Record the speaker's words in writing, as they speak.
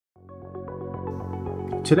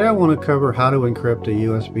Today I want to cover how to encrypt a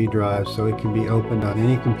USB drive so it can be opened on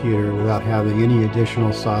any computer without having any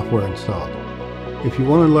additional software installed. If you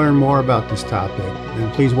want to learn more about this topic,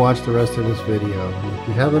 then please watch the rest of this video. And if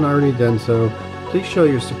you haven't already done so, please show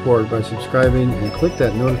your support by subscribing and click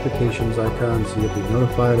that notifications icon so you'll be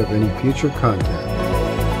notified of any future content.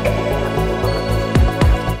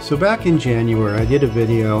 So back in January, I did a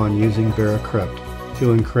video on using VeraCrypt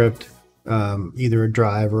to encrypt either a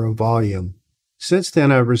drive or a volume. Since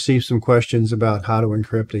then, I've received some questions about how to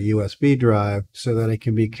encrypt a USB drive so that it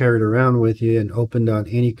can be carried around with you and opened on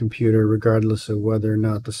any computer regardless of whether or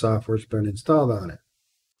not the software's been installed on it.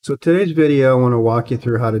 So today's video, I want to walk you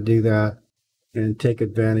through how to do that and take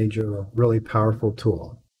advantage of a really powerful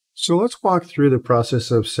tool. So let's walk through the process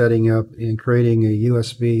of setting up and creating a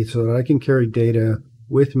USB so that I can carry data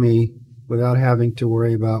with me without having to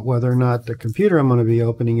worry about whether or not the computer I'm going to be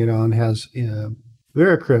opening it on has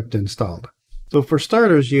VeraCrypt installed. So for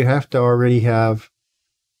starters, you have to already have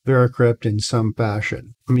VeraCrypt in some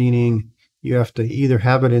fashion, meaning you have to either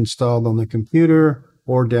have it installed on the computer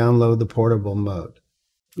or download the portable mode.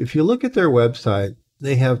 If you look at their website,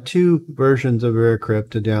 they have two versions of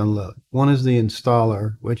VeraCrypt to download. One is the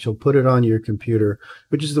installer, which will put it on your computer,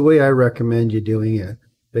 which is the way I recommend you doing it,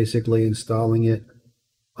 basically installing it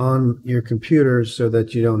on your computer so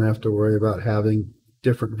that you don't have to worry about having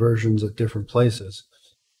different versions at different places.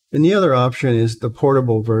 And the other option is the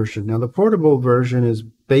portable version. Now, the portable version is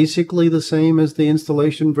basically the same as the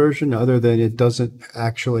installation version, other than it doesn't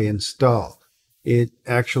actually install. It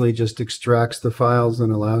actually just extracts the files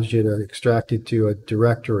and allows you to extract it to a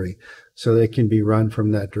directory so they can be run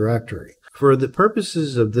from that directory. For the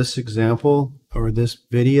purposes of this example or this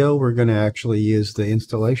video, we're going to actually use the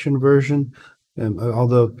installation version,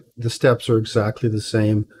 although the steps are exactly the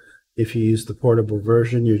same. If you use the portable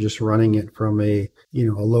version, you're just running it from a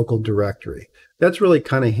local directory. That's really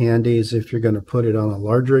kind of handy as if you're going to put it on a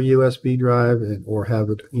larger USB drive or have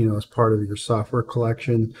it, as part of your software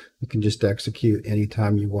collection. You can just execute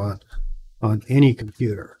anytime you want on any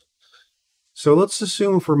computer. So let's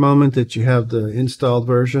assume for a moment that you have the installed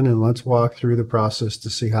version, and let's walk through the process to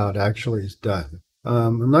see how it actually is done.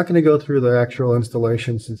 I'm not going to go through the actual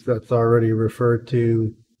installation since that's already referred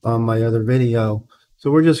to on my other video. So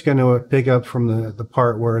we're just going to pick up from the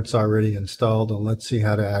part where it's already installed, and let's see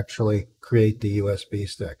how to actually create the USB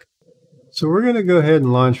stick. So we're going to go ahead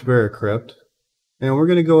and launch VeraCrypt, and we're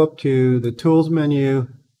going to go up to the Tools menu,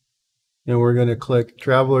 and we're going to click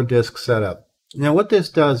Traveler Disk Setup. Now what this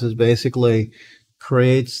does is basically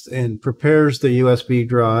creates and prepares the USB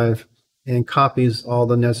drive and copies all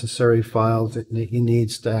the necessary files that it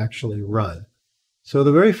needs to actually run. So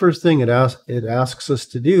the very first thing it asks us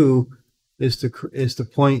to do is to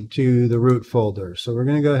point to the root folder. So we're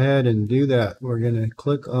going to go ahead and do that. We're going to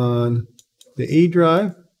click on the E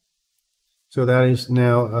drive. So that is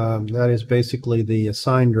now that is basically the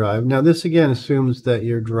assigned drive. Now this again assumes that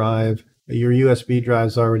your USB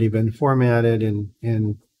drive's already been formatted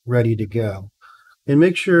and ready to go. And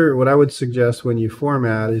make sure, what I would suggest when you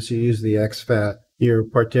format is you use the exFAT, your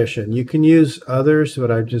partition. You can use others, but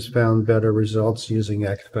I've just found better results using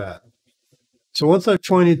exFAT. So once I've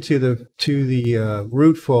pointed to the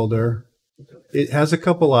root folder, it has a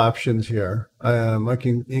couple options here. I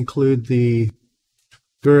can include the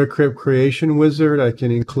VeraCrypt creation wizard. I can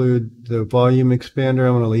include the volume expander.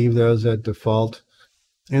 I'm going to leave those at default.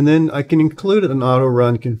 And then I can include an auto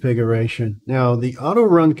run configuration. Now the auto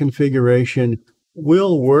run configuration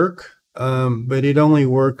will work, but it only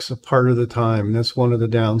works a part of the time. And that's one of the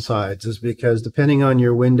downsides, is because depending on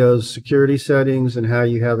your Windows security settings and how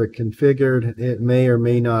you have it configured, it may or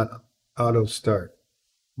may not auto start.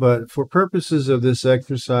 But for purposes of this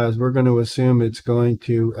exercise, we're going to assume it's going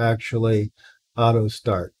to actually auto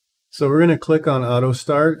start. So we're going to click on auto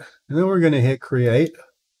start, and then we're going to hit create.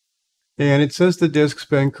 And it says the disk's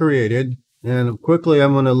been created. And quickly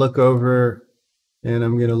I'm going to look over, and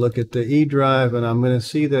I'm going to look at the E drive, and I'm going to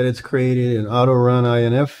see that it's created an auto-run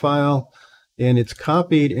INF file, and it's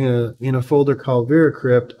copied in a folder called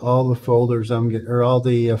VeraCrypt all the folders all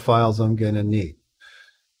the files I'm going to need.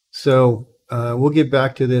 So we'll get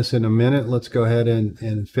back to this in a minute. Let's go ahead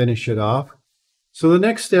and finish it off. So the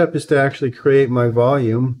next step is to actually create my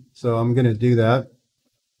volume. So I'm going to do that.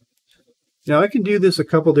 Now I can do this a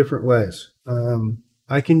couple different ways.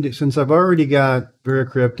 Since I've already got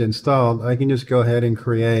VeraCrypt installed, I can just go ahead and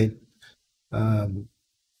create a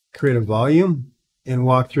volume and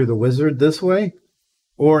walk through the wizard this way.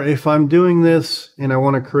 Or if I'm doing this and I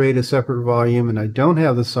want to create a separate volume and I don't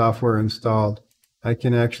have the software installed, I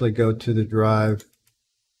can actually go to the drive,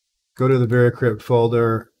 go to the VeraCrypt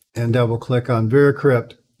folder, and double click on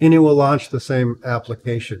VeraCrypt and it will launch the same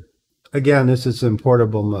application. Again, this is in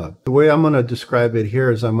portable mode. The way I'm going to describe it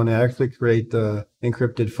here is I'm going to actually create the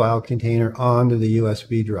encrypted file container onto the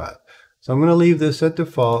USB drive. So I'm going to leave this at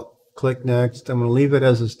default, click next. I'm going to leave it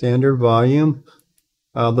as a standard volume,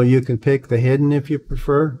 although you can pick the hidden if you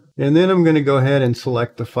prefer. And then I'm going to go ahead and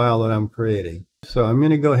select the file that I'm creating. So I'm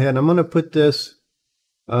going to go ahead, I'm going to put this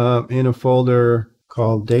in a folder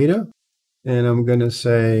called data. And I'm going to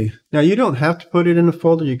say, now you don't have to put it in a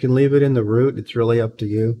folder. You can leave it in the root. It's really up to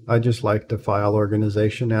you. I just like the file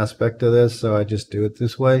organization aspect of this, so I just do it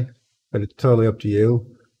this way, but it's totally up to you.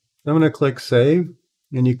 I'm going to click save,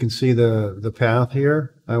 and you can see the path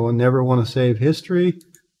here. I will never want to save history.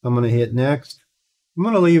 I'm going to hit next. I'm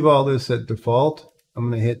going to leave all this at default. I'm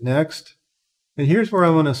going to hit next. And here's where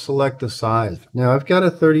I'm going to select the size. Now I've got a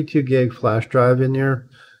 32 gig flash drive in there.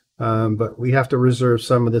 But we have to reserve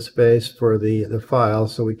some of the space for the file,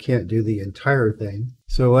 so we can't do the entire thing.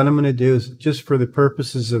 So what I'm going to do is, just for the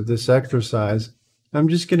purposes of this exercise, I'm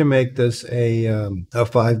just going to make this a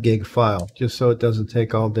 5 gig file, just so it doesn't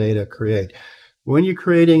take all day to create. When you're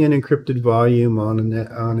creating an encrypted volume on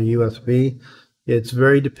a USB, it's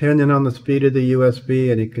very dependent on the speed of the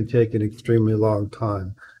USB, and it can take an extremely long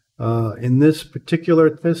time. In this particular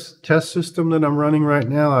test system that I'm running right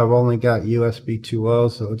now, I've only got USB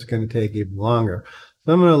 2.0, so it's going to take even longer.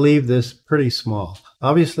 So I'm going to leave this pretty small.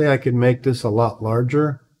 Obviously, I could make this a lot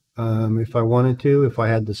larger if I wanted to, if I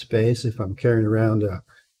had the space. If I'm carrying around a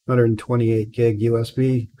 128 gig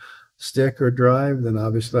USB stick or drive, then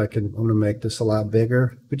obviously I'm going to make this a lot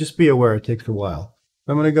bigger. But just be aware it takes a while.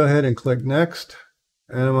 I'm going to go ahead and click next,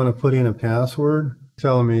 and I'm going to put in a password.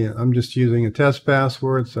 Telling me I'm just using a test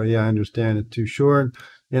password, so yeah, I understand it's too short,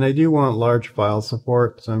 and I do want large file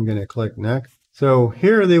support, so I'm going to click next. So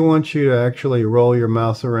here they want you to actually roll your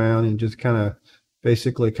mouse around and just kind of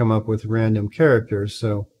basically come up with random characters.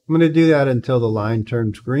 So I'm going to do that until the line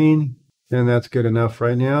turns green, and that's good enough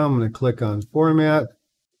right now. I'm going to click on format,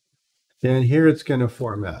 and here it's going to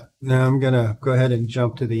format. Now I'm going to go ahead and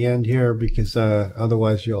jump to the end here, because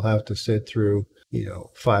otherwise you'll have to sit through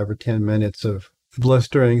 5 or 10 minutes of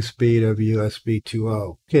blistering speed of USB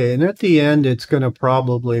 2.0. Okay, and at the end, it's going to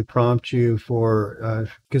probably prompt you for,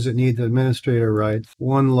 because it needs administrator rights,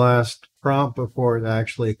 one last prompt before it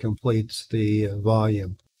actually completes the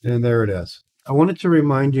volume. And there it is. I wanted to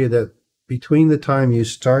remind you that between the time you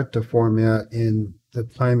start the format and the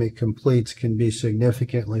time it completes can be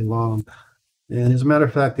significantly long. And as a matter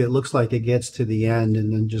of fact, it looks like it gets to the end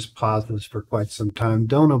and then just pauses for quite some time.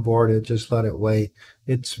 Don't abort it, just let it wait.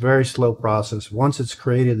 It's a very slow process. Once it's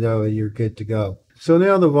created, though, you're good to go. So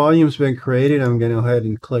now the volume's been created. I'm going to go ahead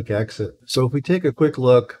and click exit. So if we take a quick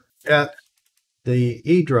look at the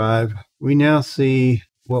E drive, we now see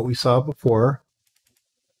what we saw before.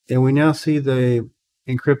 And we now see the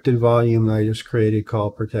encrypted volume that I just created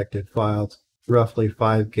called protected files, roughly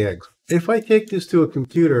 5 gigs. If I take this to a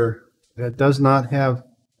computer that does not have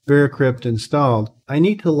VeraCrypt installed, I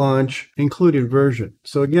need to launch included version.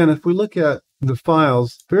 So again, if we look at the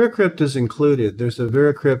files, VeraCrypt is included. There's a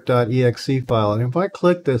veracrypt.exe file, and if I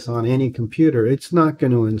click this on any computer, it's not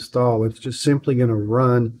going to install. It's just simply going to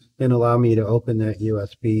run and allow me to open that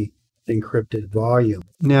USB encrypted volume.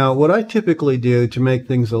 Now, what I typically do to make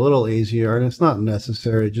things a little easier, and it's not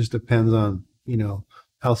necessary, it just depends on,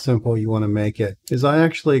 how simple you want to make it, is I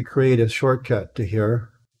actually create a shortcut to here.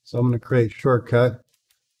 So I'm going to create a shortcut,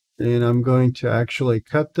 and I'm going to actually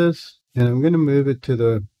cut this, and I'm going to move it to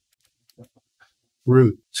the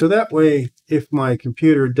root. So that way, if my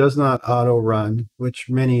computer does not auto run, which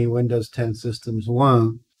many Windows 10 systems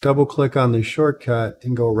won't, double click on the shortcut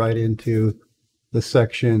and go right into the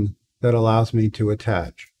section that allows me to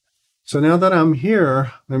attach. So now that I'm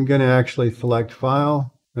here, I'm going to actually select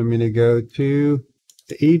File. I'm going to go to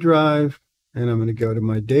the E drive, and I'm going to go to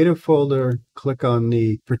my data folder, click on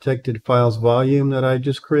the protected files volume that I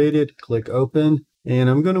just created, click Open, and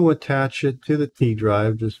I'm going to attach it to the T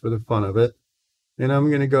drive just for the fun of it. And I'm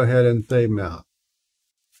going to go ahead and save now.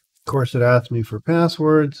 Of course, it asks me for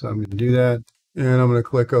passwords, so I'm going to do that, and I'm going to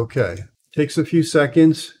click OK. Takes a few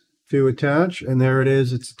seconds to attach, and there it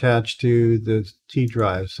is. It's attached to the T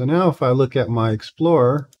drive. So now if I look at my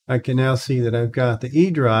Explorer, I can now see that I've got the E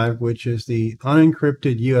drive, which is the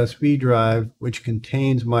unencrypted USB drive, which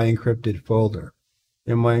contains my encrypted folder.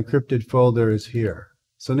 And my encrypted folder is here.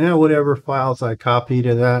 So now whatever files I copy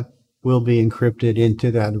to that will be encrypted into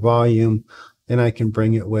that volume, and I can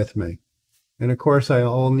bring it with me. And of course,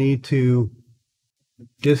 I'll need to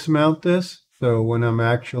dismount this. So when I'm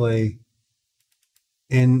actually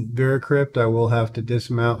in VeraCrypt, I will have to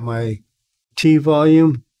dismount my T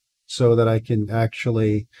volume so that I can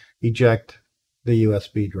actually eject the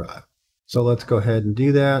USB drive. So let's go ahead and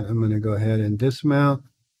do that. I'm going to go ahead and dismount.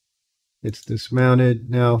 It's dismounted.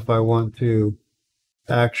 Now if I want to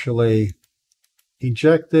actually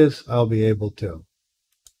eject this, I'll be able to.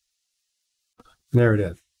 There it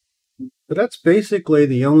is. But that's basically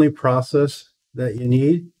the only process that you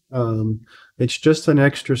need. It's just an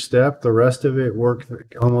extra step. The rest of it works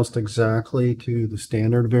almost exactly to the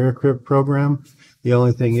standard VeraCrypt program. The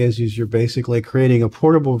only thing is you're basically creating a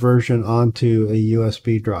portable version onto a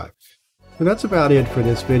USB drive. And that's about it for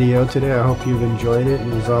this video today. I hope you've enjoyed it.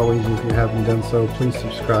 And as always, if you haven't done so, please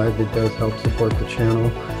subscribe. It does help support the channel.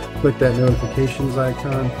 Click that notifications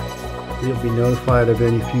icon. You'll be notified of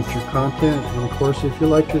any future content. And of course, if you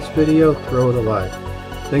like this video, throw it a like.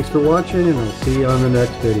 Thanks for watching, and I'll see you on the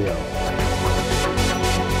next video.